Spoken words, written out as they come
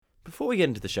before we get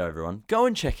into the show, everyone, go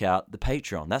and check out the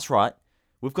Patreon. That's right.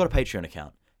 We've got a Patreon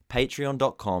account.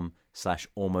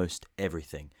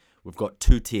 Patreon.com/almosteverything. We've got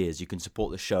 2 tiers. You can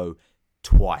support the show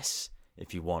twice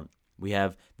if you want. We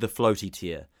have the floaty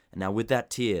tier. And now with that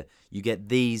tier, you get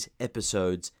these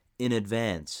episodes in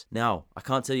advance. Now, I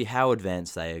can't tell you how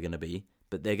advanced they are going to be,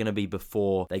 but they're going to be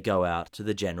before they go out to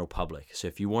the general public. So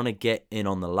if you want to get in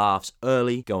on the laughs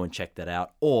early, go and check that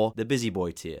out. Or the Busy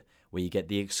Boy tier, where you get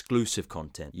the exclusive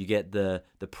content. You get the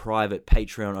private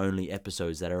Patreon-only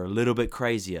episodes that are a little bit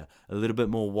crazier, a little bit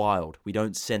more wild. We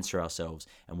don't censor ourselves.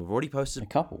 And we've already posted a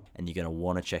couple. And you're going to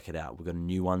want to check it out. We've got a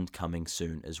new one coming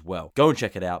soon as well. Go and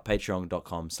check it out,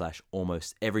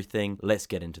 patreon.com/almosteverything. Let's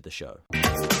get into the show.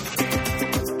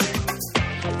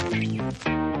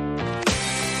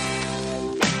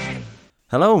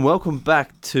 Hello and welcome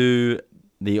back to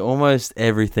the Almost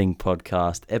Everything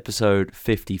podcast, episode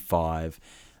 55.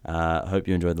 I hope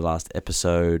you enjoyed the last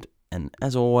episode. And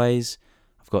as always,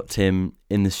 I've got Tim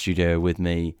in the studio with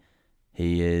me.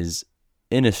 He is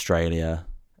in Australia,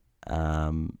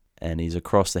 and he's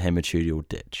across the hemicidal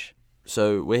ditch.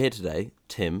 So we're here today.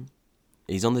 Tim,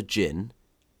 he's on the gin,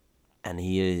 and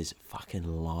he is fucking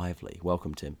lively.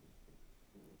 Welcome, Tim.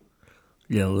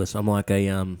 Yeah, listen, I'm like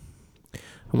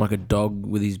a dog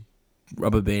with his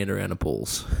rubber band around a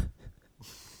balls.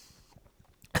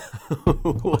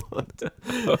 What?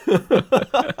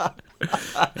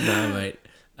 No, mate.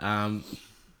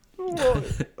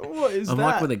 What is I'm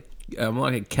that? I'm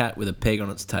like a cat with a peg on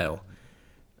its tail.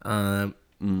 I'm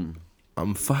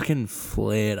fucking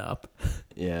flared up.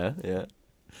 Yeah.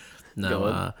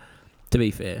 No, to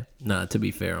be fair, I'm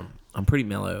pretty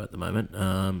mellow at the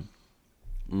moment.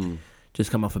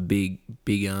 Just come off a big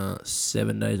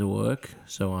 7 days of work,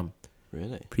 so I'm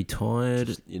Really? pretty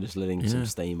tired. You're just letting some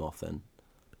steam off then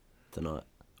tonight.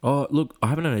 Oh, look, I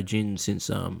haven't had a gin since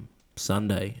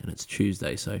Sunday, and it's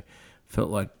Tuesday, so felt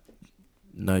like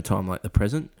no time like the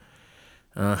present.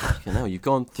 You've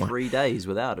gone 3 days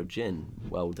without a gin.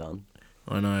 Well done.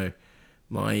 I know.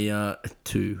 My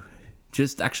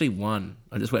just actually one.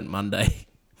 I just went Monday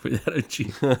without a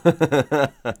gin.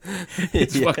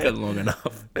 It's fucking long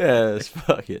enough. Yeah,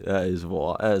 fuck it. That is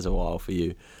a while for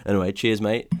you. Anyway, cheers,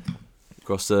 mate.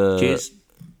 Across the Cheers.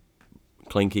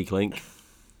 Clinky clink.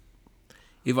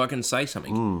 If I can say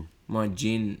something, my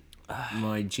gin.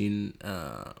 I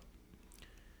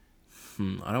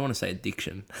don't want to say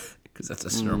addiction because that's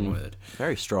a strong word.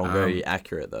 Very strong, very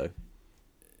accurate though.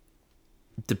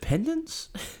 Dependence?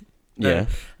 Yeah.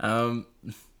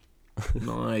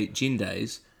 My gin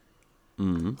days.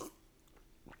 They're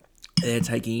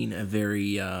taking a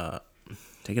very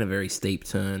steep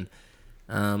turn.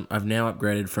 I've now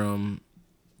upgraded from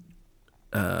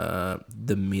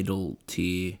the middle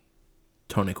tier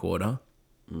tonic water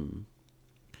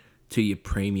to your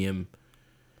premium.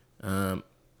 I'm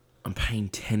paying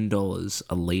 $10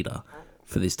 a litre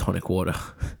for this tonic water.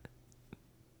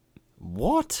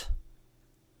 What?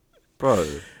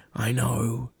 Bro. I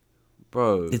know.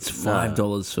 Bro. It's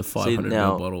 $5 for 500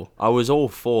 ml bottle. I was all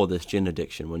for this gin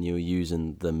addiction when you were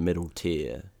using the middle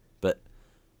tier. But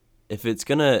if it's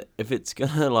gonna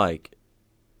like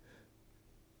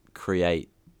create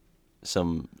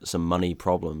some money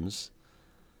problems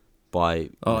by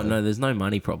no, there's no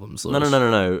money problems, Lewis.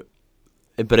 No.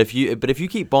 But if you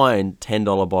keep buying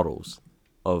 $10 bottles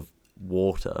of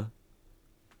water,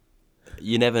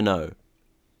 you never know.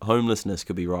 Homelessness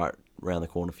could be right around the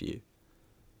corner for you.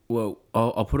 Well,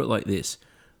 I'll put it like this.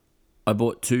 I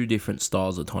bought 2 different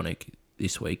styles of tonic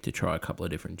this week to try a couple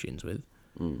of different gins with.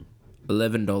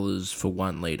 $11 for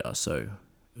 1 litre, so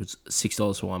it's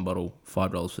 $6 for one bottle,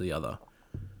 $5 for the other.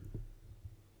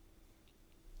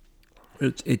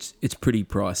 It's pretty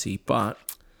pricey, but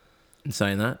in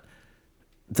saying that,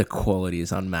 the quality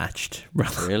is unmatched,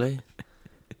 brother. Really?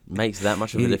 Makes that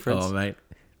much of a difference? Oh, mate.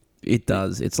 It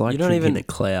does. It's like drinking a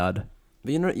cloud.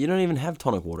 But you don't even have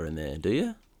tonic water in there, do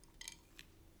you?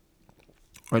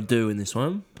 I do in this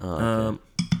one. Oh, okay.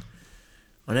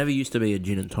 I never used to be a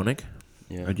gin and tonic.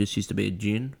 Yeah. I just used to be a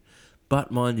gin.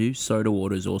 But mind you, soda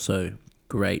water is also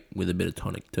great with a bit of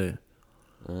tonic too.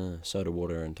 Soda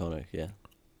water and tonic, yeah.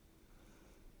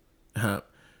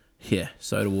 Yeah,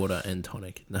 soda water and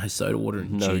tonic. No, soda water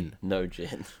and gin. No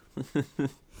gin.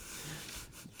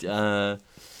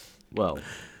 Well,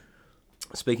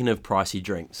 speaking of pricey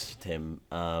drinks, Tim,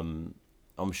 I'm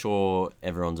sure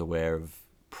everyone's aware of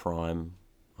Prime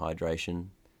Hydration.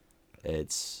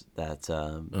 It's that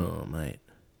mate.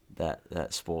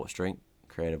 That sports drink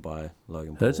created by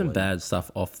Logan Paul. Heard some bad stuff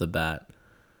off the bat.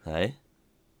 Hey?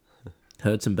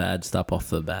 Heard some bad stuff off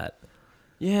the bat.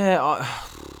 Yeah,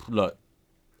 look,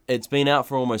 it's been out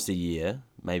for almost a year,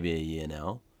 maybe a year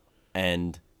now,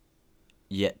 and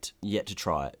yet to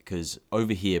try it, because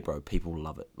over here, bro, people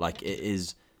love it. Like, it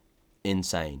is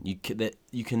insane.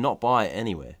 You cannot buy it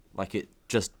anywhere. Like, it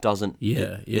just doesn't.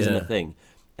 It isn't a thing,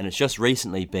 and it's just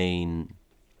recently been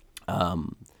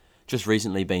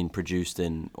produced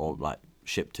in, or like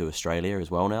shipped to Australia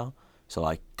as well now. So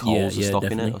like Coles are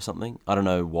stocking it or something. I don't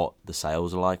know what the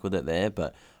sales are like with it there,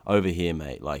 but over here,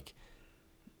 mate, like,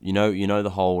 you know the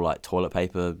whole like toilet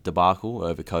paper debacle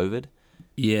over COVID.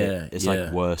 Yeah, it's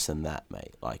like worse than that,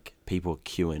 mate. Like, people are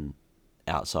queuing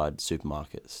outside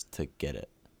supermarkets to get it.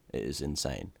 It is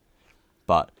insane.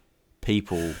 But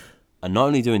people are not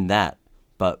only doing that,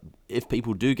 but if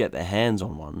people do get their hands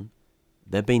on one,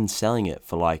 they've been selling it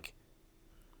for like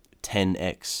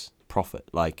 10x profit.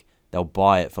 Like, they'll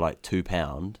buy it for like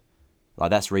 £2, like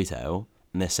that's retail,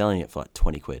 and they're selling it for like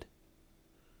 20 quid.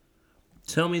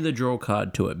 Tell me the draw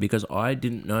card to it, because I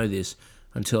didn't know this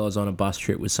until I was on a bus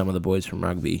trip with some of the boys from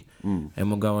rugby,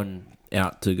 and we're going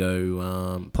out to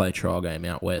go play a trial game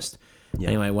out west. Yeah.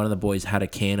 Anyway, one of the boys had a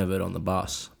can of it on the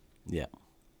bus. Yeah.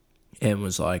 And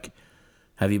was like,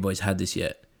 have you boys had this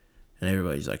yet? And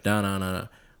everybody's like, no.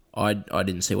 I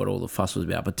didn't see what all the fuss was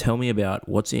about, but tell me about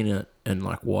what's in it and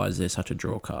like why is there such a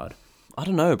draw card? I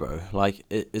don't know, bro. Like,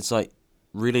 it's like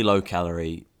really low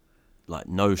calorie, like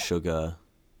no sugar.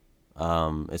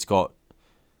 It's got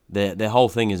their whole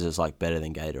thing is it's like better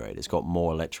than Gatorade. It's got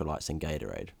more electrolytes than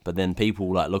Gatorade. But then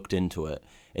people like looked into it.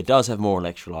 It does have more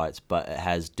electrolytes, but it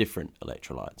has different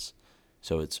electrolytes.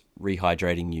 So it's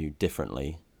rehydrating you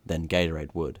differently than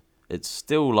Gatorade would. It's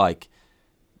still like,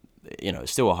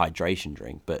 it's still a hydration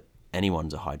drink, but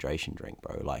anyone's a hydration drink,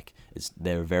 bro. Like,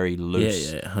 they're very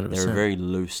loose. Yeah, 100%. They're very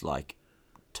loose, like,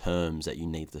 terms that you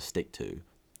need to stick to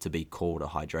be called a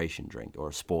hydration drink or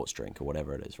a sports drink or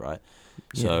whatever it is, right?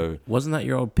 Yeah. So wasn't that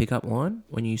your old pickup line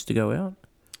when you used to go out?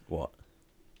 What?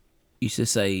 You used to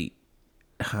say,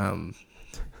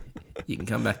 you can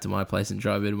come back to my place and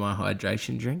try a bit of my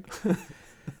hydration drink.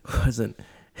 Wasn't...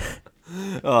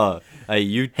 Oh, hey,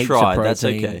 you heaps tried. Of protein, that's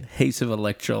okay. Heaps of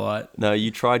electrolyte. No,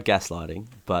 you tried gaslighting,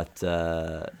 but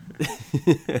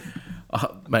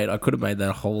mate, I could have made that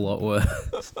a whole lot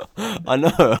worse. I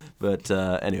know, but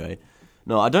anyway,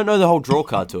 no, I don't know the whole draw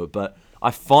card to it, but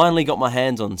I finally got my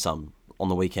hands on some on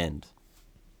the weekend.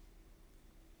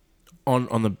 On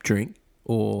the drink,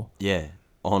 or yeah,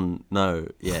 No,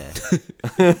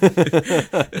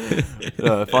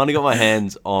 I finally got my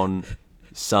hands on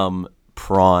some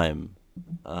Prime.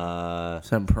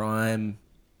 Some Prime. ...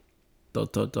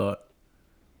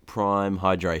 Prime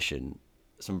hydration.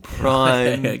 Some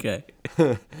Prime. Okay.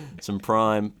 Some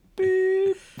Prime.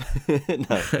 Beep.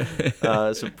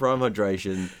 No. Some Prime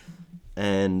hydration.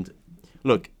 And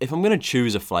look, if I'm gonna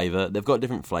choose a flavor, they've got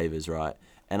different flavors, right?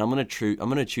 And I'm gonna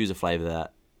choose a flavor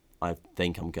that I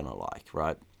think I'm gonna like,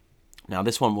 right? Now,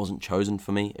 this one wasn't chosen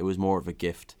for me. It was more of a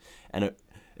gift, and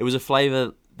it was a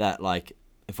flavor that, like,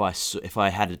 if I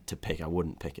had it to pick, I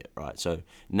wouldn't pick it, right? So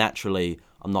naturally,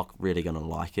 I'm not really gonna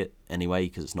like it anyway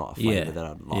because it's not a flavor that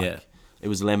I'd like. Yeah. It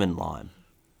was lemon lime,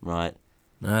 right?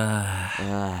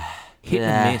 Hit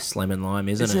and miss lemon lime,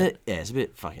 isn't it? Yeah, it's a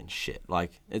bit fucking shit.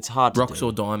 Like, it's hard to Rocks do.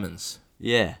 or diamonds?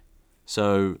 Yeah.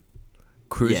 So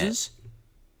cruises? Yeah.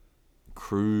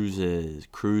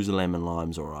 Cruiser lemon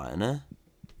lime's alright, innit?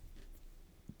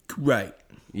 Great.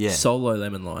 Yeah. Solo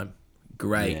lemon lime.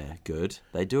 Great. Yeah, good.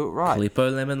 They do it right.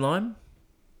 Clippo lemon lime?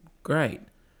 Great.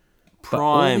 Prime. But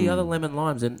all the other lemon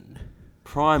limes and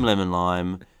Prime lemon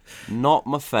lime, not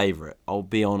my favourite, I'll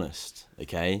be honest,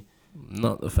 okay?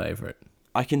 Not the favourite.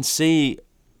 I can see,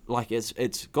 like,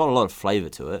 it's got a lot of flavour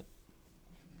to it,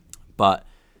 but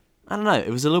I don't know, it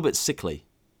was a little bit sickly.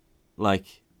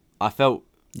 Like, I felt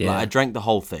like I drank the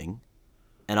whole thing,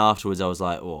 and afterwards I was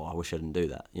like, oh, I wish I didn't do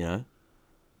that, you know?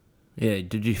 Yeah,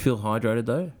 did you feel hydrated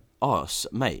though? Oh,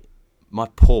 mate, my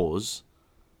pores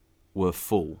were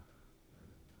full.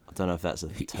 I don't know if that's a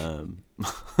term.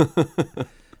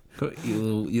 Got your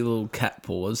little cat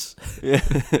paws. Yeah.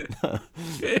 No.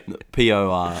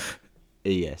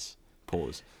 P-O-R-E-S.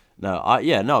 Pause. No, I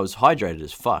was hydrated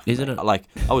as fuck. Isn't it? Like,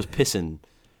 I was pissing,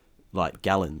 like,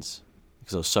 gallons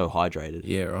because I was so hydrated.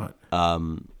 Yeah, right.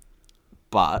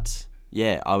 But,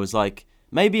 yeah, I was like,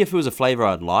 maybe if it was a flavour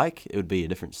I'd like, it would be a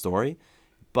different story.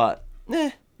 But,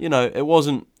 it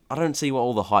wasn't, I don't see what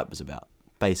all the hype was about.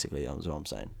 Basically, that's what I'm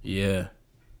saying. Yeah.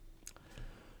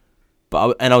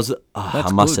 But I must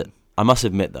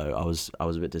admit though, I was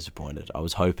a bit disappointed. I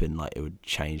was hoping like it would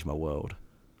change my world.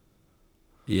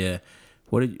 Yeah.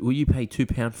 Will you pay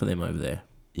 £2 for them over there?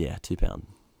 Yeah, £2,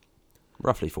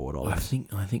 roughly $4.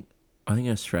 I think in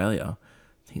Australia,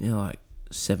 they're like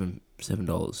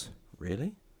 $7.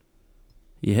 Really?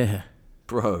 Yeah.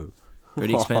 Bro.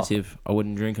 Pretty expensive. I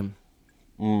wouldn't drink them.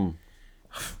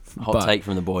 Hot take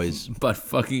from the boys. But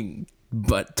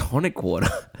tonic water.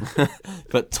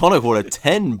 But tonic water,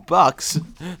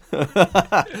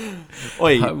 $10.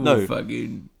 Oi, no.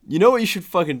 You know what you should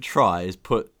fucking try is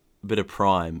put a bit of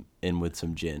Prime in with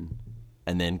some gin,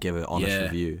 and then give an honest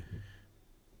review.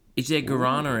 Is there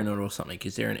guarana in it or something?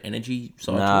 Is there an energy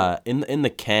side Nah, to it? in the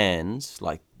cans,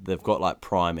 like they've got like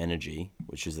Prime Energy,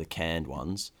 which is the canned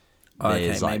ones.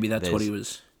 Okay, maybe that's what he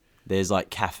was. There's like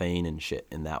caffeine and shit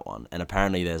in that one, and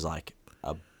apparently there's like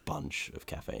a bunch of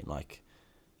caffeine. Like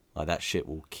that shit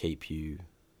will keep you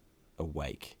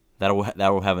awake. That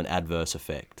will have an adverse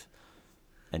effect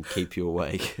and keep you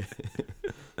awake.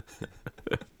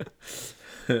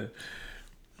 But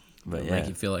it'll make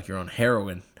you feel like you're on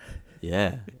heroin.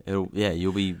 Yeah,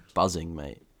 you'll be buzzing,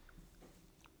 mate.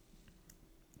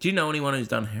 Do you know anyone who's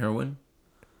done heroin?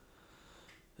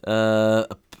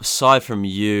 Aside from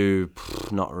you,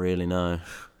 not really, no.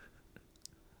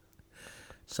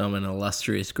 So I'm an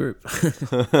illustrious group.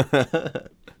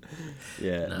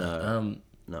 Yeah, no.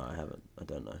 No, I haven't. I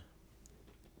don't know.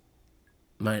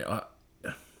 Mate,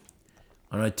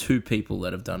 I know 2 people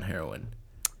that have done heroin.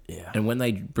 Yeah. And when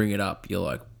they bring it up, you're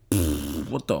like,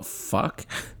 what the fuck?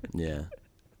 Yeah.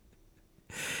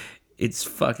 It's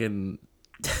fucking...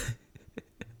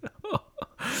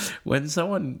 When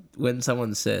someone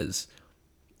says,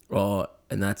 oh,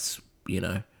 and that's,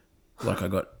 like I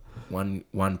got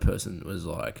one person was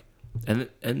like, and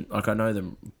like I know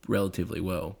them relatively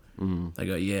well. They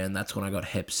go, yeah, and that's when I got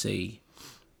Hep C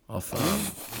off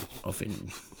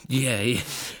in yeah.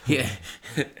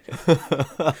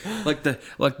 like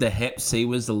the Hep C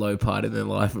was the low part in their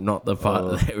life, not the part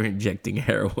that they were injecting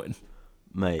heroin.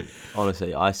 Mate,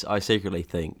 honestly, I secretly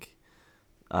think,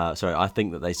 I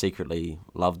think that they secretly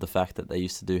love the fact that they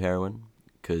used to do heroin,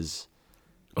 because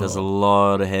there's a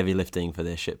lot of heavy lifting for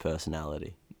their shit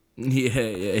personality.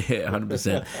 Yeah,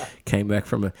 100%. I came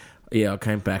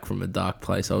back from a dark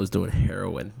place. I was doing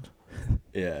heroin.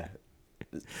 Yeah.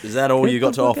 Is that all you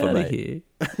got to offer, mate?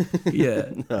 Yeah.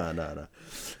 No.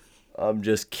 I'm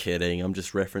just kidding. I'm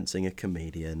just referencing a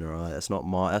comedian, alright? That's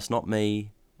not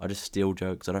me. I just steal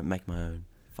jokes. I don't make my own.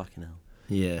 Fucking hell.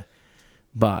 Yeah.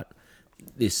 But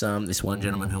this one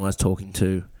gentleman who I was talking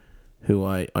to, who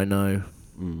I know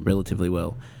relatively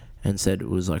well, and said it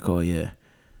was like, oh yeah,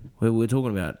 we're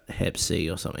talking about Hep C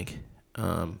or something,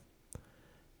 and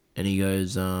he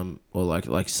goes, or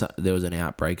there was an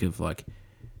outbreak of like,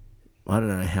 I don't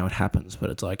know how it happens, but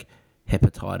it's like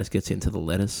hepatitis gets into the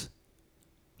lettuce,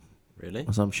 really,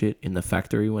 or some shit in the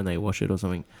factory when they wash it or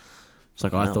something. It's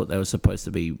like, I thought they were supposed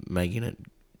to be making it.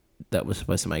 That was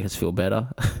supposed to make us feel better.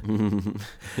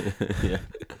 Yeah.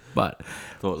 But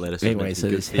thought lettuce anyway, so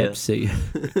this Hep C,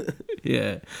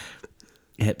 yeah,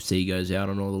 Hep C goes out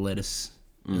on all the lettuce,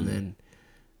 and then,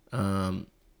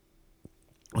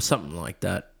 or something like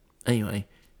that. Anyway,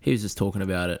 he was just talking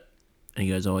about it, and he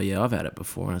goes, "Oh yeah, I've had it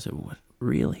before." And I said, "What?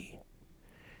 Really?"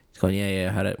 He's going, "Yeah,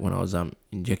 I had it when I was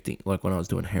injecting, like when I was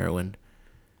doing heroin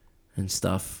and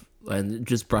stuff," and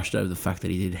just brushed over the fact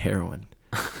that he did heroin.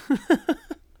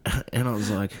 And I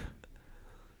was like,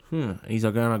 And he's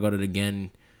like, and I got it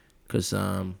again because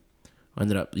I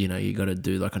ended up, you got to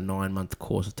do like a 9-month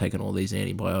course of taking all these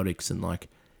antibiotics and like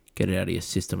get it out of your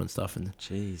system and stuff. And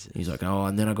Jesus. He's like, oh,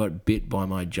 and then I got bit by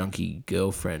my junkie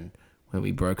girlfriend when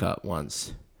we broke up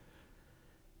once.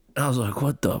 And I was like,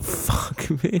 what the fuck,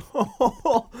 man?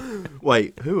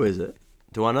 Wait, who is it?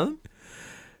 Do I know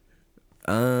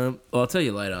them? I'll tell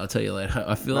you later. I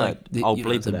feel like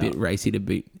it's a bit racy to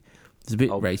be. It's a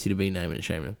bit racy to be naming and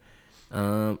shaming.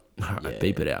 All right,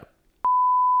 beep it out.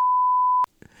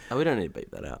 Oh, we don't need to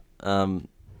beep that out.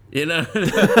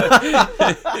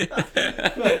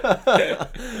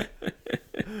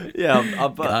 Yeah,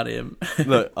 got him.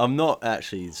 Look, I'm not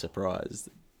actually surprised.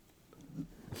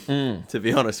 To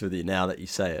be honest with you, now that you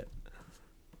say it,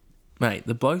 mate,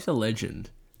 the bloke's a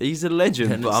legend. He's a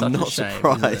legend, but I'm not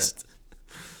surprised.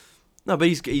 No, but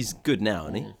he's good now,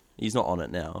 isn't he? He's not on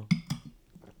it now.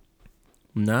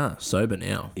 Nah, sober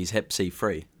now. He's Hep C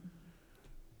free.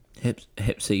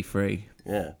 Hep C free.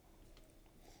 Yeah.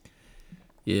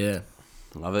 Yeah.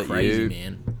 Love it, crazy,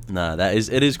 man. Nah,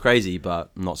 it is crazy,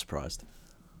 but I'm not surprised.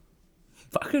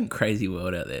 Fucking crazy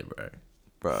world out there,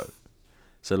 Bro.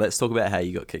 So let's talk about how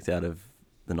you got kicked out of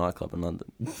the nightclub in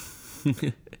London.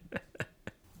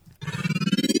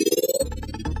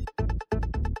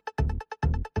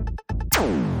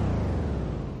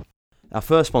 Our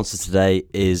first sponsor today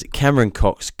is Cameron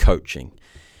Cox Coaching.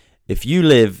 If you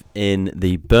live in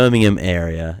the Birmingham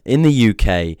area in the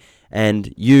UK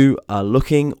and you are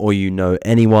looking or you know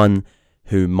anyone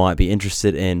who might be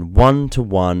interested in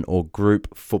one-to-one or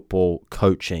group football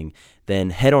coaching, then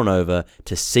head on over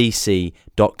to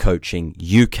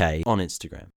cc.coachinguk on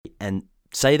Instagram and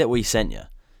say that we sent you.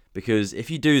 Because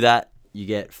if you do that, you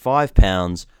get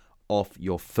 £5 off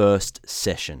your first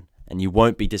session and you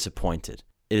won't be disappointed.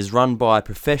 It is run by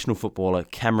professional footballer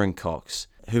Cameron Cox,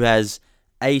 who has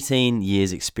 18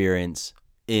 years experience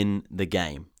in the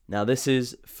game. Now, this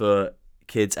is for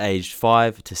kids aged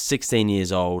 5 to 16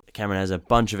 years old. Cameron has a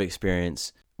bunch of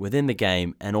experience within the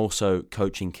game and also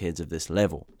coaching kids of this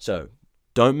level. So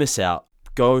don't miss out.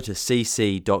 Go to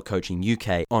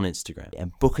cc.coachinguk on Instagram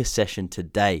and book a session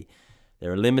today.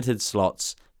 There are limited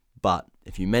slots, but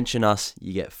if you mention us,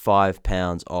 you get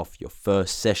 £5 off your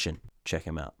first session. Check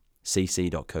them out.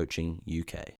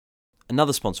 cc.coachinguk.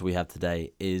 Another sponsor we have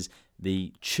today is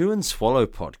the Chew and Swallow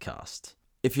podcast.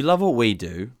 If you love what we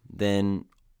do, then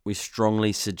we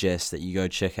strongly suggest that you go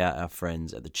check out our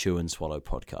friends at the Chew and Swallow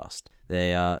podcast.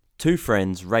 They are two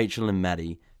friends, Rachel and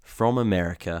Maddie, from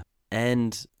America,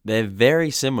 and they're very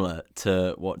similar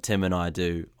to what Tim and I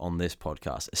do on this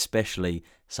podcast, especially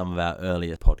some of our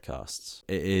earlier podcasts.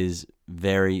 It is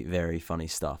very, very funny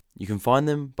stuff. You can find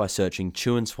them by searching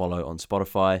Chew and Swallow on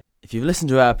Spotify. If you've listened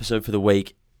to our episode for the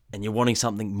week and you're wanting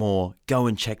something more, go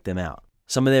and check them out.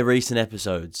 Some of their recent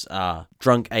episodes are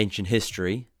Drunk Ancient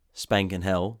History, Spankin'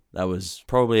 Hell. That was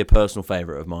probably a personal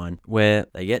favourite of mine, where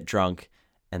they get drunk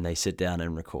and they sit down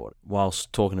and record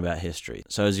whilst talking about history.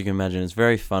 So as you can imagine, it's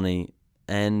very funny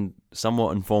and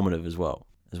somewhat informative as well.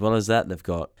 As well as that, they've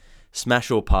got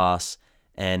Smash or Pass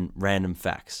and Random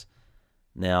Facts.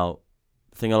 Now,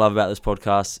 the thing I love about this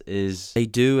podcast is they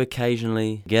do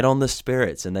occasionally get on the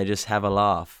spirits and they just have a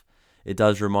laugh. It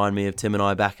does remind me of Tim and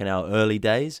I back in our early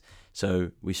days,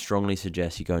 so we strongly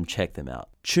suggest you go and check them out.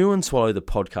 Chew and Swallow the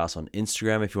podcast on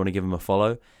Instagram if you want to give them a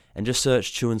follow, and just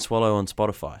search Chew and Swallow on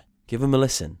Spotify. Give them a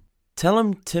listen. Tell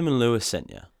them Tim and Lewis sent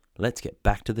you. Let's get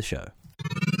back to the show.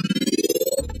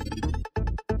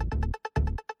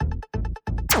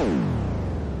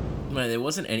 Mate, there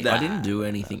wasn't any. I didn't do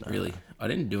anything really. I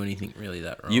didn't do anything really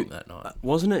that wrong that night.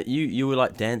 Wasn't it you were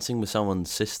like dancing with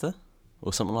someone's sister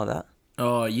or something like that?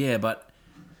 Oh yeah, but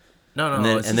no.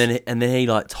 And then he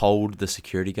like told the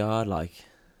security guard like,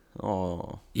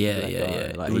 oh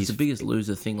yeah. Like, it was the Biggest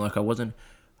Loser thing. Like I wasn't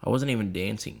even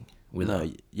dancing with her.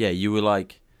 Yeah, you were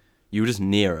just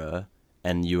near her,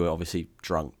 and you were obviously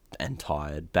drunk and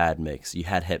tired, bad mix. You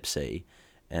had Hep C,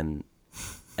 and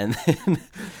then.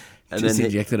 And just then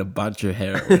injected a bunch of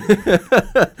heroin.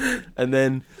 And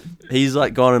then he's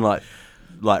like gone and like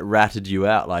ratted you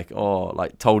out, like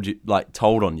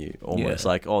told on you almost,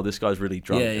 like, oh, this guy's really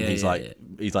drunk, and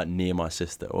he's like near my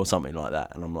sister or something like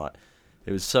that, and I'm like,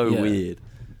 it was so weird.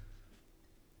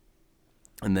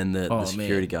 And then the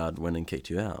security guard went and kicked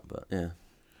you out, but yeah.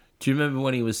 Do you remember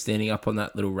when he was standing up on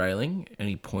that little railing and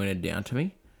he pointed down to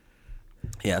me?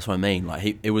 Yeah, that's what I mean. Like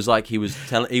he was like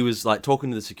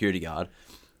talking to the security guard.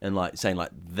 And like saying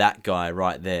like that guy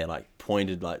right there, like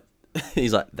pointed, like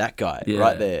he's like that guy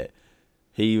right there.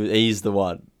 He's the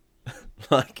one.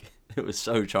 Like it was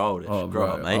so childish. Oh,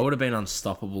 bro, I would have been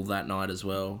unstoppable that night as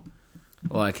well.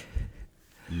 Like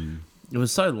it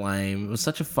was so lame. It was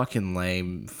such a fucking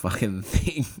lame fucking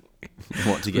thing.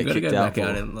 What, to get kicked out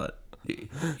for?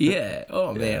 Yeah.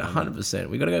 Oh man, 100%.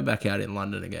 We got to go back out in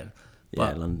London again.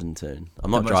 Yeah, London too. I'm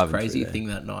not driving. The most crazy thing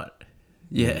that night.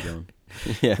 Yeah.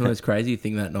 Yeah. The most crazy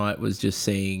thing that night was just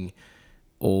seeing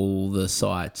all the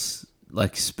sites,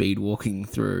 like speed walking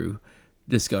through,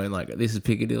 just going like, this is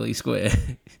Piccadilly Square.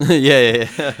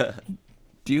 Yeah.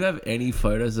 Do you have any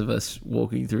photos of us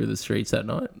walking through the streets that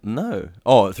night? No.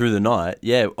 Oh, through the night?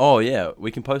 Yeah. Oh, yeah.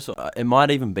 We can post. It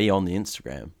might even be on the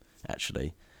Instagram,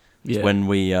 actually. It's when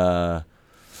we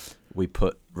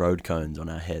put road cones on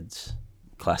our heads.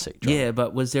 Classic job. Yeah,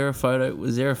 but was there a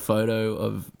photo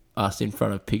of us in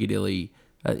front of Piccadilly,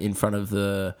 in front of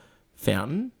the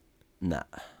fountain? Nah.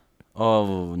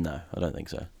 Oh, no, I don't think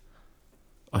so.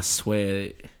 I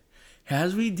swear.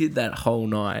 How's we did that whole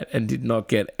night and did not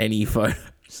get any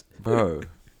photos? Bro,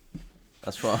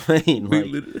 that's what I mean.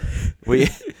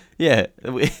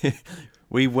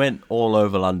 We went all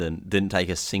over London, didn't take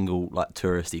a single like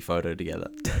touristy photo together.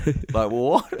 Like,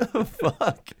 what the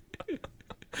fuck?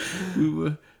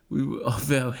 We were off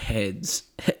our heads,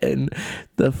 and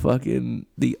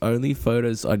the only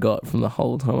photos I got from the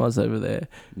whole time I was over there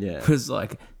was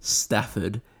like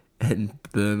Stafford and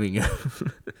Birmingham.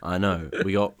 I know.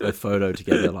 We got a photo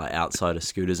together like outside a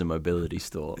Scooters and Mobility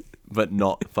store, but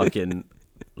not fucking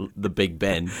the Big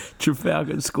Ben.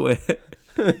 Trafalgar Square.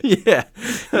 Yeah.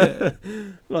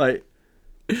 Like,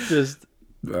 just...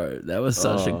 Bro, that was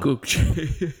such a cook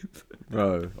trip.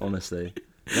 Bro, honestly.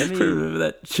 Remember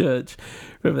that church?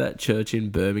 Remember that church in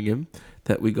Birmingham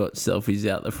that we got selfies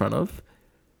out the front of?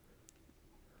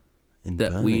 In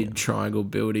That Birmingham? weird triangle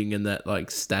building and that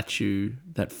like statue,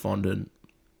 that fondant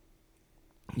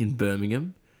in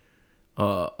Birmingham.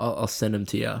 I'll send them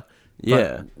to you.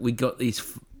 Yeah. But we got these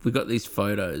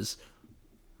photos,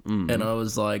 and I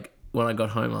was like, when I got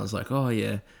home, I was like, oh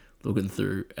yeah, looking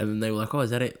through, and then they were like, oh, is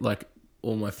that it? Like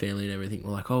all my family and everything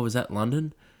were like, oh, was that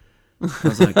London? I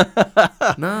was like,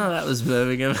 no, that was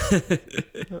Birmingham.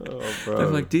 Oh, bro. They're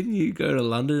like, didn't you go to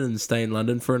London and stay in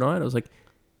London for a night? I was like,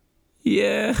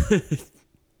 yeah.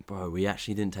 Bro, we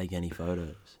actually didn't take any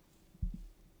photos.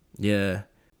 Yeah.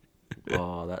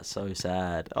 Oh, that's so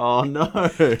sad. Oh no, I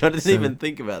didn't even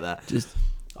think about that.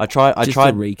 I tried to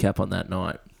recap on that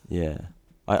night. Yeah,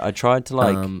 I tried to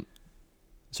like.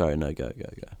 Sorry, no, go.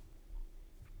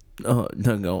 Oh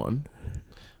no, go on.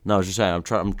 No, I was just saying.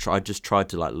 I just tried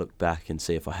to like look back and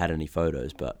see if I had any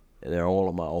photos, but they're all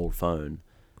on my old phone,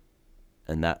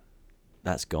 and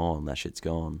that's gone. That shit's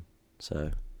gone.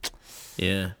 So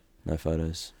yeah, no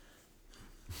photos.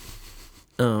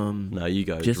 No, you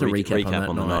go. Just a recap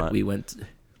on that night. night.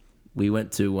 We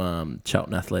went to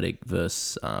Charlton Athletic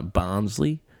versus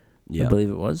Barnsley, I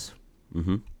believe it was.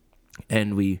 Mm-hmm.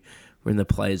 And we were in the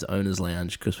players' owners'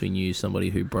 lounge because we knew somebody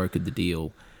who brokered the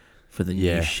deal for the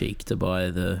new sheik to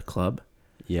buy the club.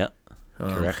 Yeah,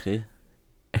 correctly.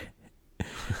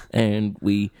 And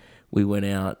we went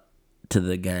out to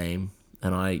the game,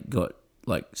 and I got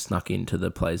like snuck into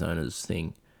the players' owners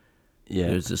thing. Yeah,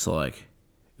 It was just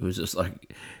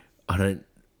like, I don't.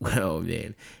 Well,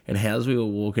 man, and how's we were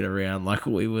walking around like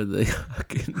we were the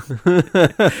fucking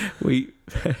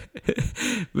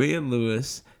me and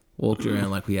Lewis walked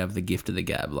around like we have the gift of the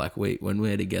gab. Like when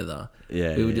we're together,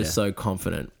 we were just so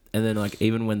confident. And then like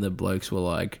even when the blokes were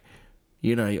like,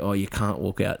 you know, oh, you can't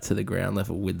walk out to the ground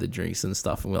level with the drinks and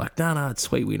stuff, and we're like, no, it's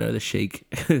sweet. We know the sheik.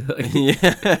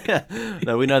 Yeah,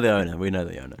 no, we know the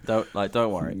owner.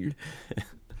 Don't worry.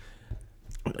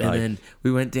 And then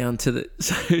we went down to the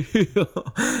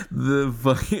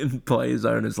fucking players'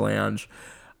 owners' lounge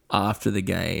after the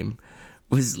game.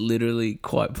 Was literally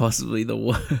quite possibly the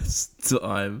worst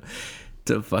time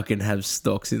to fucking have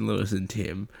stocks in Lewis and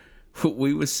Tim.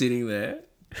 We were sitting there.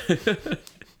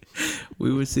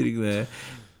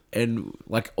 And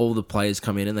like all the players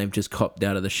come in and they've just copped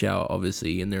out of the shower,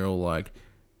 obviously, and they're all like,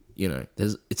 you know,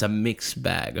 it's a mixed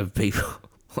bag of people.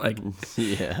 Like,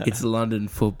 it's London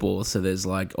football, so there's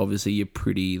like obviously your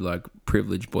pretty like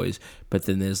privileged boys, but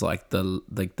then there's like the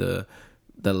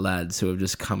lads who have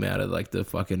just come out of like the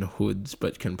fucking hoods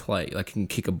but can play, like can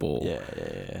kick a ball.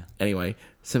 Yeah. Anyway,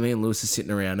 so me and Lewis are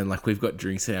sitting around and like we've got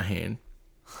drinks in our hand,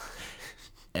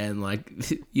 and like,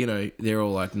 you know, they're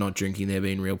all like not drinking, they're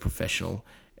being real professional,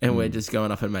 and we're just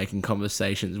going up and making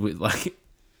conversations with like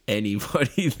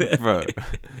anybody there, bro.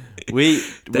 We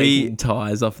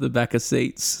ties off the back of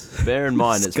seats. Bear in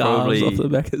mind, it's Scarves probably off the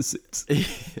back of seats.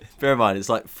 Bear in mind, it's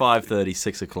like 5:30,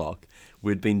 6 o'clock.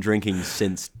 We'd been drinking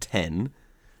since 10.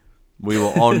 We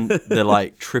were on the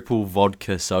like triple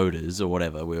vodka sodas or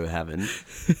whatever we were having,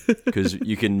 because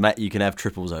you can have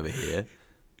triples over here.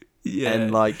 Yeah,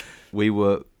 and like we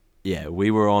were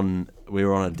on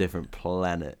a different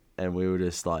planet, and we were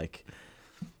just like.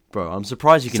 Bro, I'm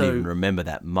surprised you can even remember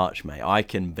that much, mate. I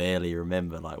can barely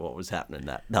remember like what was happening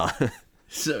that night.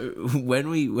 So when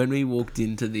we walked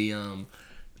into the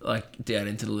like down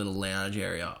into the little lounge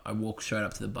area, I walked straight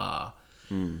up to the bar,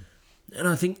 and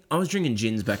I think I was drinking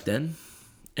gins back then,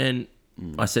 and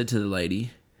I said to the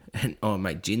lady, "And oh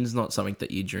mate, gin's not something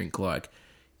that you drink like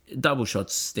double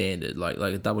shots standard, like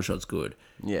a double shot's good.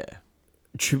 Yeah,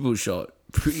 triple shot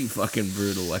pretty fucking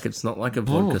brutal. Like it's not like a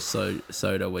vodka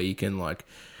soda where you can like."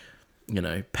 You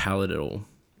know, palate it all.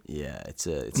 Yeah, it's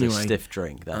a stiff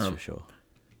drink, that's for sure.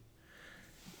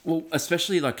 Well,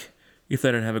 especially like if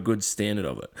they don't have a good standard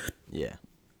of it. Yeah.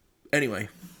 Anyway,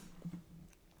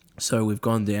 so we've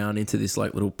gone down into this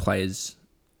like little players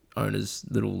owners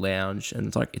little lounge,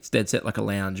 and it's dead set like a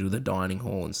lounge with a dining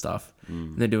hall and stuff.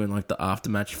 And they're doing like the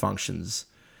after-match functions,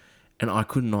 and I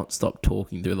could not stop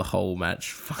talking through the whole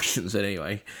match functions. But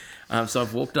anyway, so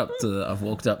I've walked up to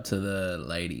the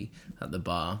lady at the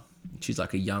bar. She's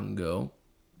like a young girl,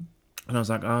 and I was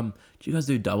like, do you guys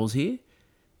do doubles here?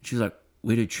 She's like,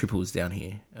 we do triples down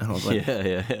here. And I was like,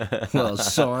 yeah. Well,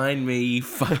 sign me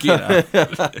fucking up. And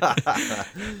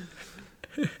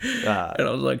I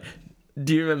was like,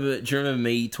 do you remember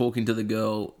me talking to the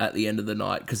girl at the end of the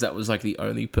night? Because that was like the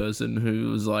only person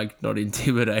who was like not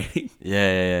intimidating.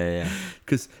 Yeah.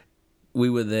 Because we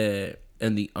were there,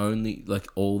 and the only like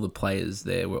all the players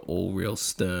there were all real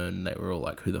stern. They were all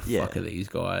like, who the fuck are these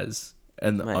guys?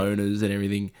 and the Mate. owners and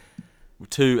everything.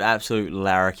 Two absolute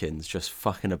larrikins just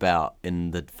fucking about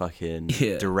in the fucking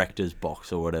Yeah. director's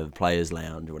box or whatever, players'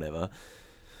 lounge or whatever.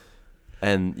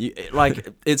 And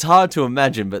it's hard to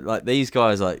imagine, but like these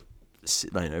guys, like,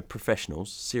 you know,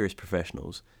 professionals, serious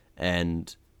professionals,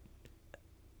 and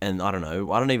I don't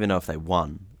know, I don't even know if they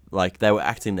won. Like they were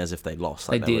acting as if they lost.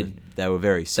 Like, They did. They were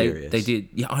very serious. They did.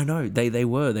 Yeah, I know. They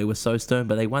were so stern,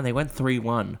 but they won. They went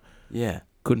 3-1. Yeah.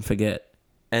 Couldn't forget.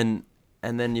 And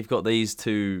then you've got these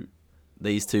two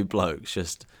blokes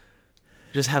just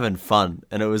having fun,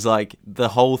 and it was like the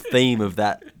whole theme of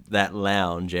that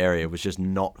lounge area was just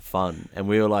not fun, and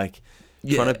we were like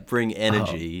trying to bring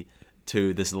energy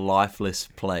to this lifeless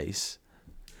place.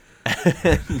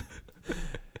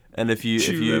 And if you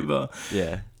remember?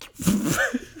 Yeah.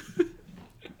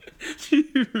 Do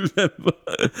you remember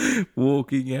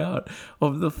walking out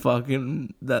of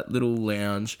that little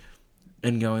lounge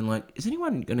and going like, is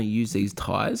anyone going to use these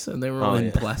tires? And they were all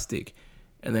in plastic.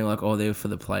 And they're like, oh, they're for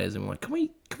the players. And we're like, can we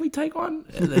take one?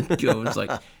 And then Gil was like,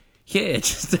 yeah,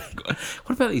 just take one.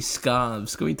 What about these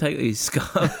scarves? Can we take these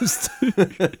scarves too?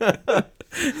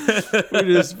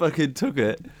 We just fucking took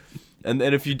it. And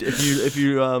then if you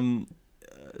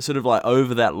sort of like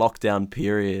over that lockdown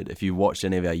period, if you watched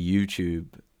any of our YouTube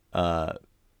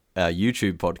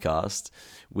podcast,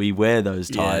 we wear those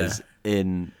ties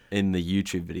in the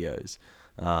YouTube videos.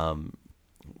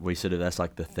 We sort of, that's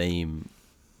like the theme,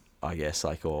 I guess,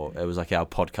 like, or it was like our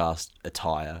podcast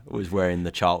attire was wearing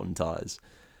the Charlton ties.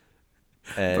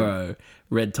 And bro,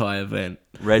 red tie event.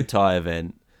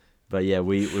 But yeah,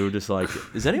 we were just like,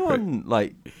 is anyone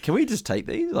like, can we just take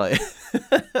these? Like,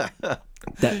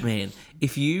 that man,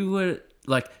 if you were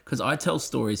like, because I tell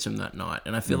stories from that night,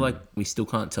 and I feel like we still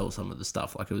can't tell some of the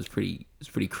stuff. Like it was pretty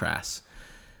crass.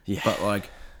 Yeah. But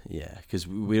like, yeah, because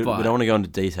we don't want to go into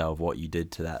detail of what you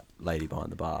did to that lady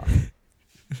behind the bar.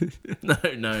 No.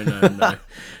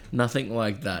 Nothing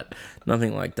like that.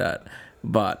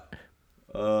 But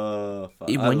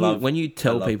when you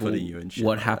tell people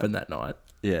what happened that night,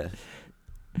 yeah,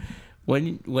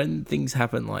 when things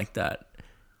happen like that,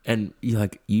 and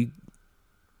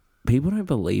people don't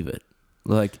believe it.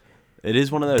 Like, it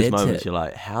is one of those moments you're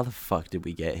like, how the fuck did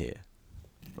we get here?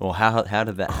 Or how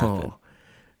did that happen?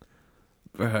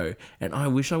 Bro, and I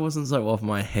wish I wasn't so off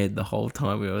my head the whole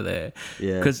time we were there.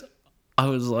 Yeah. Because I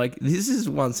was like, this is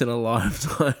once in a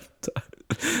lifetime.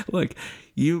 Like,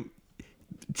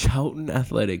 Charlton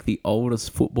Athletic, the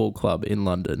oldest football club in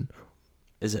London.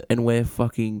 Is it? And we're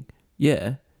fucking,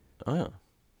 yeah. Oh,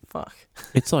 fuck.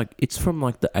 It's like, it's from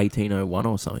like the 1801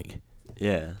 or something.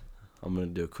 Yeah. I'm going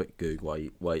to do a quick Goog while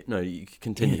you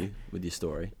continue with your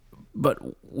story. But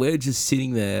we're just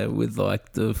sitting there with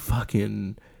like the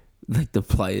fucking, like the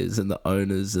players and the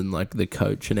owners and like the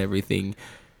coach and everything,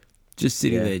 just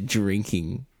sitting there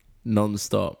drinking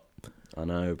non-stop. I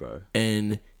know, bro.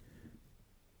 And,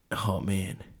 oh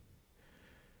man,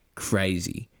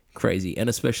 crazy. And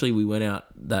especially we went out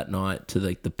that night to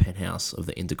like the penthouse of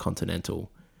the Intercontinental.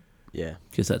 Yeah.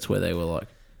 Because that's where they were like,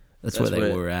 that's where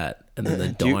they were at. And then the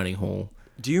dining hall.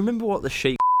 Do you remember what the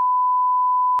sheep...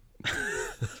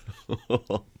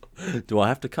 Do I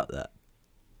have to cut that?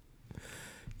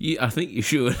 Yeah, I think you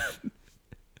should.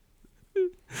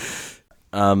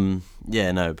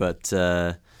 Yeah, no, but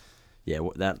that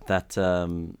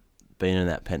being in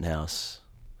that penthouse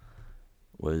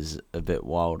was a bit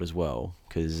wild as well,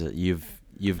 because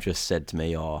you've just said to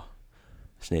me, oh, I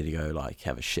just need to go like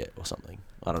have a shit or something.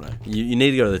 I don't know. You need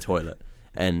to go to the toilet,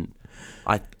 and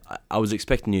I was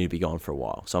expecting you to be gone for a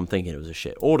while, so I'm thinking it was a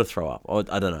shit or to throw up, or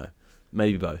I don't know,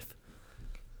 maybe both.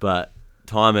 But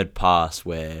time had passed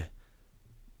where,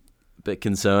 a bit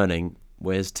concerning.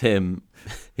 Where's Tim?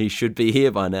 He should be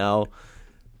here by now.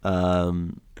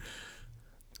 And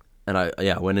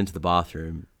I went into the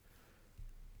bathroom,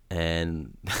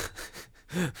 and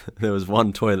there was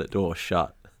one toilet door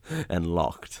shut and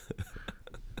locked,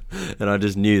 and I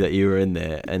just knew that you were in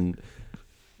there, and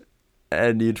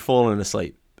you'd fallen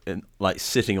asleep, and like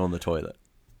sitting on the toilet.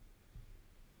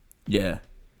 Yeah.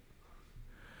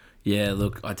 Yeah,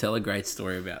 look, I tell a great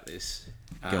story about this.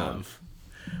 Go on.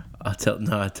 I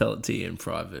tell it to you in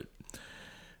private.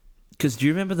 Because do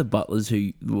you remember the butlers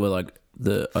who were like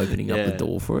the opening up the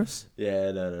door for us?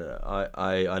 Yeah, no.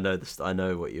 I know this. I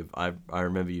know what you've. I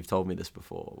remember you've told me this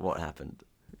before. What happened?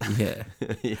 Yeah.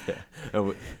 Yeah,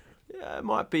 it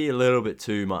might be a little bit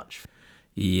too much.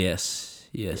 Yes,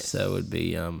 that would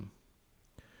be a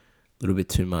little bit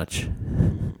too much.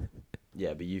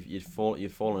 Yeah, but you'd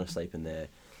fallen asleep in there,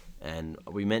 and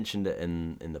we mentioned it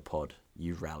in the pod.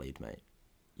 You rallied, mate.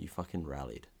 You fucking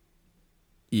rallied.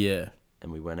 Yeah.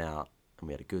 And we went out, and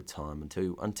we had a good time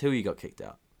until you got kicked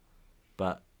out.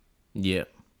 But Yeah.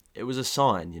 it was a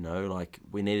sign, like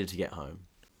we needed to get home.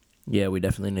 Yeah, we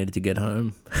definitely needed to get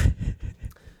home.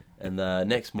 And the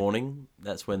next morning,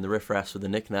 that's when the riffraffs with the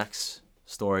knickknacks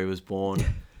story was born.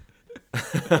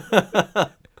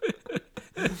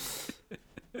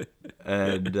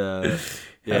 And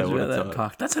How's about that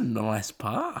park? That's a nice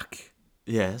park.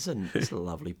 Yeah, it's a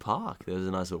lovely park. There was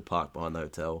a nice little park behind the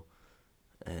hotel,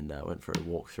 and I went for a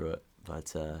walk through it.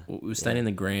 But We were staying in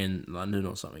the Grand London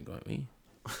or something, weren't we?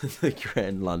 the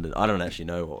Grand London. I don't actually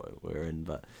know what we're in,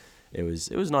 but it was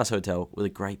a nice hotel with a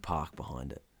great park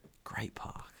behind it. Great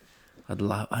park. I'd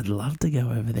love to go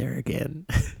over there again.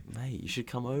 Mate, you should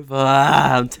come over.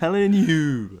 I'm telling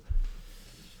you.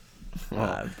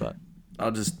 But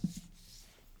I'll just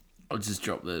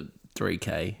drop the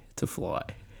 3K to fly.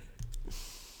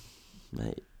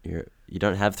 Mate, you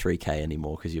don't have 3K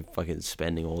anymore because you're fucking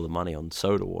spending all the money on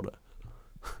soda water.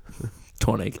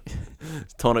 Tonic.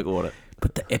 It's tonic water.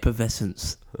 But the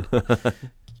effervescence.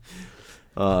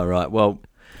 All right. Well,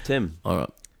 Tim. All right.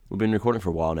 We've been recording for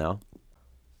a while now.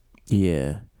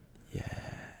 Yeah. Yeah.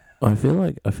 I feel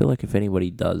like if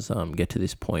anybody does get to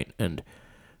this point and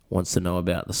wants to know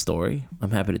about the story,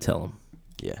 I'm happy to tell them.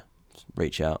 Yeah. Just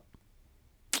reach out.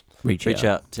 Reach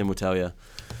out. Tim will tell you.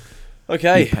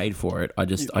 Okay. You paid for it. I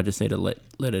just need to let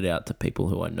it out to people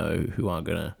who I know who aren't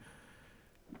gonna,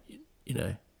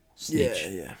 snitch.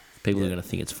 Yeah. People are gonna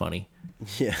think it's funny.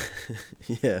 Yeah.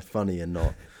 Yeah. Funny and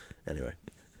not. Anyway,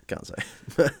 can't say.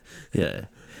 Yeah.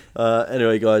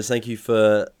 Anyway, guys, thank you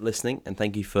for listening, and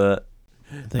thank you for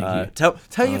Thank you.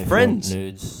 Tell your friends.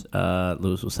 Nudes.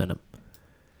 Lewis will send them.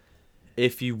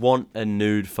 If you want a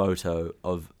nude photo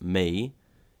of me,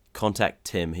 contact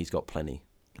Tim. He's got plenty.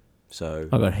 So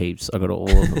I got heaps. I got all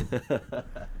of them.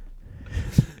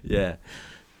 Yeah.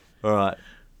 All right.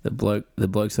 The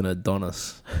bloke's an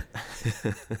Adonis.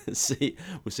 We'll see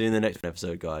you in the next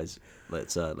episode, guys.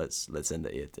 Let's end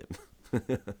it here,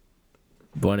 Tim.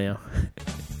 Bye now.